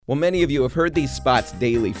Well, many of you have heard these spots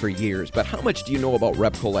daily for years, but how much do you know about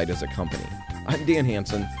RepcoLite as a company? I'm Dan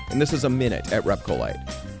Hansen, and this is a Minute at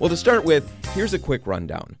RepcoLite. Well, to start with, here's a quick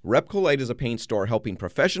rundown. RepcoLite is a paint store helping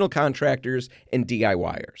professional contractors and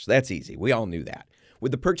DIYers. That's easy. We all knew that.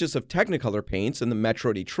 With the purchase of Technicolor paints in the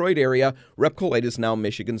Metro Detroit area, RepcoLite is now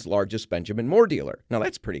Michigan's largest Benjamin Moore dealer. Now,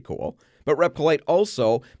 that's pretty cool. But RepcoLite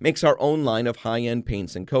also makes our own line of high-end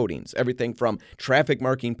paints and coatings, everything from traffic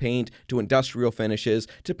marking paint to industrial finishes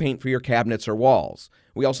to paint for your cabinets or walls.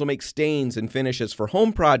 We also make stains and finishes for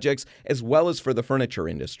home projects as well as for the furniture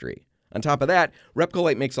industry. On top of that,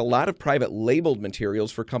 RepcoLite makes a lot of private labeled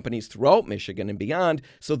materials for companies throughout Michigan and beyond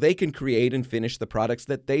so they can create and finish the products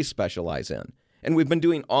that they specialize in. And we've been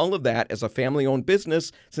doing all of that as a family-owned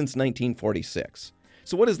business since 1946.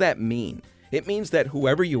 So what does that mean? It means that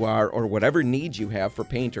whoever you are or whatever needs you have for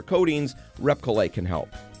paint or coatings, RepcoLite can help.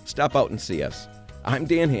 Stop out and see us. I'm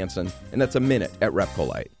Dan Hansen, and that's a Minute at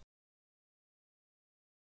RepcoLite.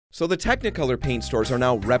 So the Technicolor paint stores are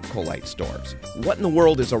now RepcoLite stores. What in the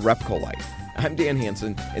world is a RepcoLite? I'm Dan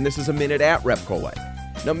Hansen, and this is a Minute at RepcoLite.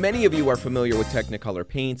 Now, many of you are familiar with Technicolor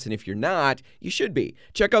paints, and if you're not, you should be.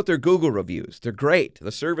 Check out their Google reviews. They're great.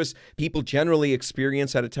 The service people generally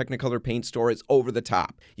experience at a Technicolor paint store is over the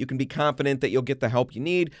top. You can be confident that you'll get the help you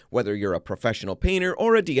need, whether you're a professional painter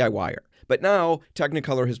or a DIYer. But now,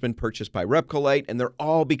 Technicolor has been purchased by RepcoLite, and they're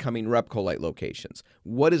all becoming RepcoLite locations.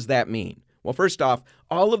 What does that mean? Well, first off,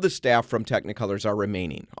 all of the staff from Technicolors are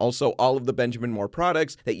remaining. Also, all of the Benjamin Moore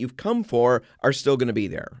products that you've come for are still going to be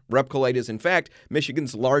there. RepcoLite is, in fact,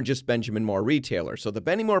 Michigan's largest Benjamin Moore retailer, so the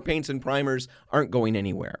Benny Moore paints and primers aren't going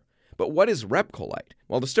anywhere. But what is RepcoLite?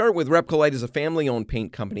 Well, to start with, RepcoLite is a family-owned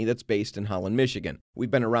paint company that's based in Holland, Michigan. We've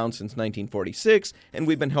been around since 1946, and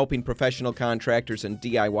we've been helping professional contractors and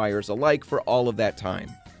DIYers alike for all of that time.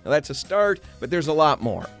 Now, that's a start, but there's a lot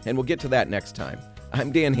more, and we'll get to that next time.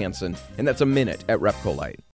 I'm Dan Hansen, and that's a Minute at RepcoLite.